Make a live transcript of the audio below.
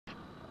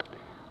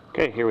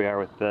Okay, here we are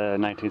with the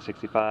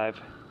 1965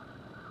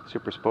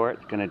 Super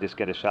Sport. Gonna just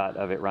get a shot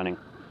of it running.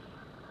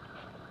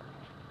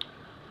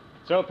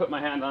 So I'll put my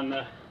hand on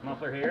the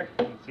muffler here.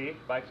 You can see,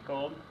 bike's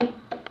cold. Getting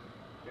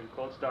a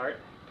cold start.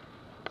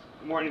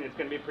 This morning it's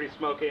gonna be pretty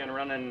smoky. I'm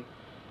running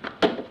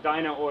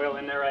dyno oil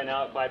in there right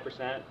now at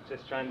 5%.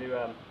 Just trying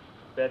to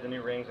bed the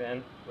new rings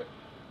in. With,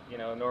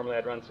 normally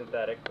I'd run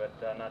synthetic, but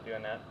not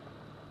doing that.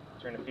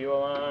 Turn the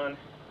fuel on,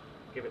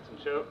 give it some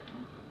choke.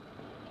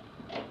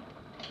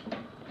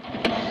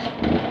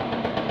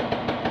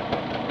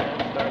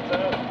 Starts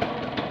up.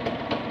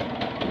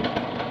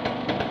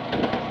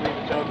 Just leave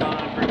the choke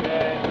on for a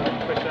bit.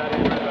 I'll push that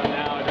in right about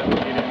now. It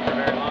doesn't need it for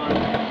very long.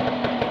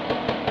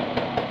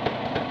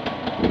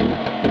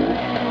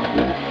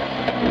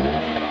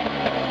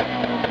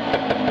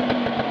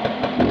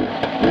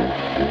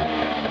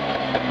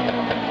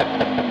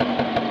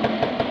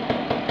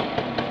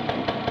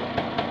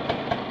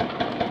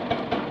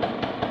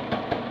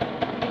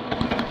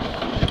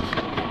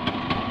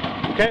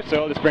 Okay,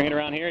 so I'll just bring it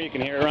around here. You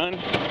can hear it run.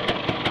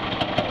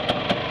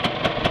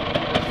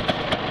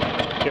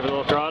 Give it a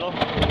little throttle.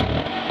 Comes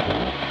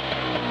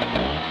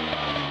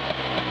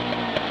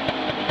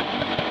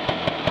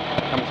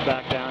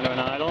back down to an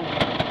idle.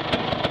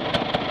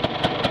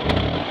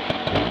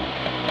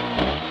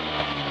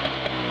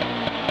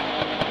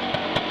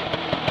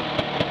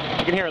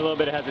 You can hear a little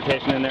bit of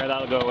hesitation in there.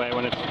 That'll go away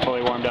when it's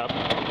fully warmed up.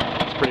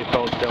 It's pretty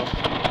cold still.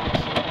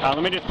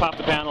 Let me just pop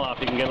the panel off.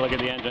 You can get a look at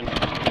the engine.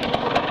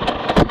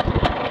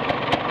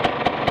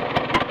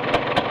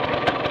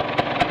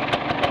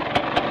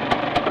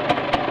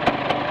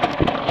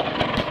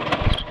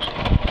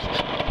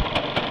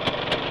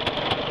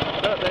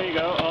 There you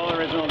go, all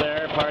original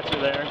there, parts are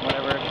there,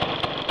 whatever.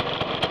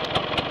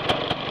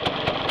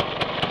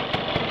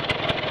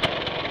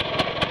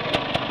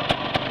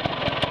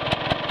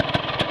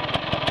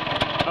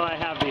 Oh, I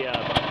have the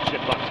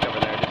shift box cover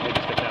there, just need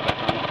to stick that back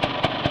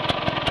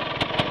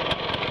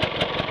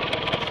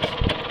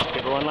on.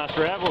 Give it one last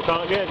rev, we'll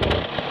call it good.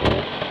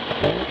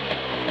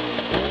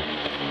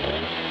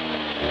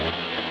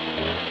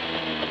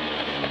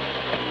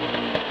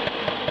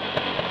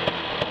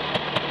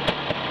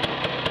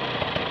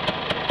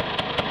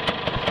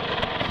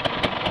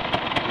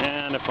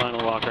 And a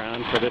final walk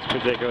around for this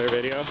particular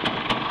video.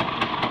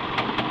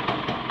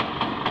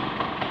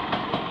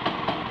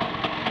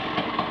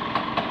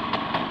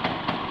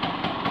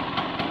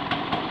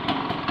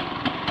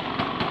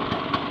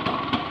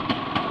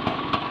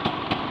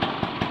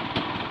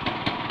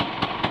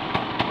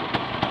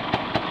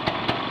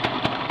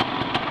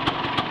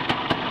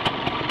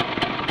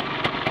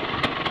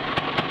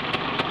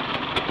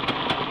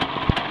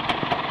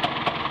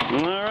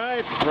 All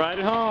right, ride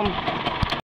it home.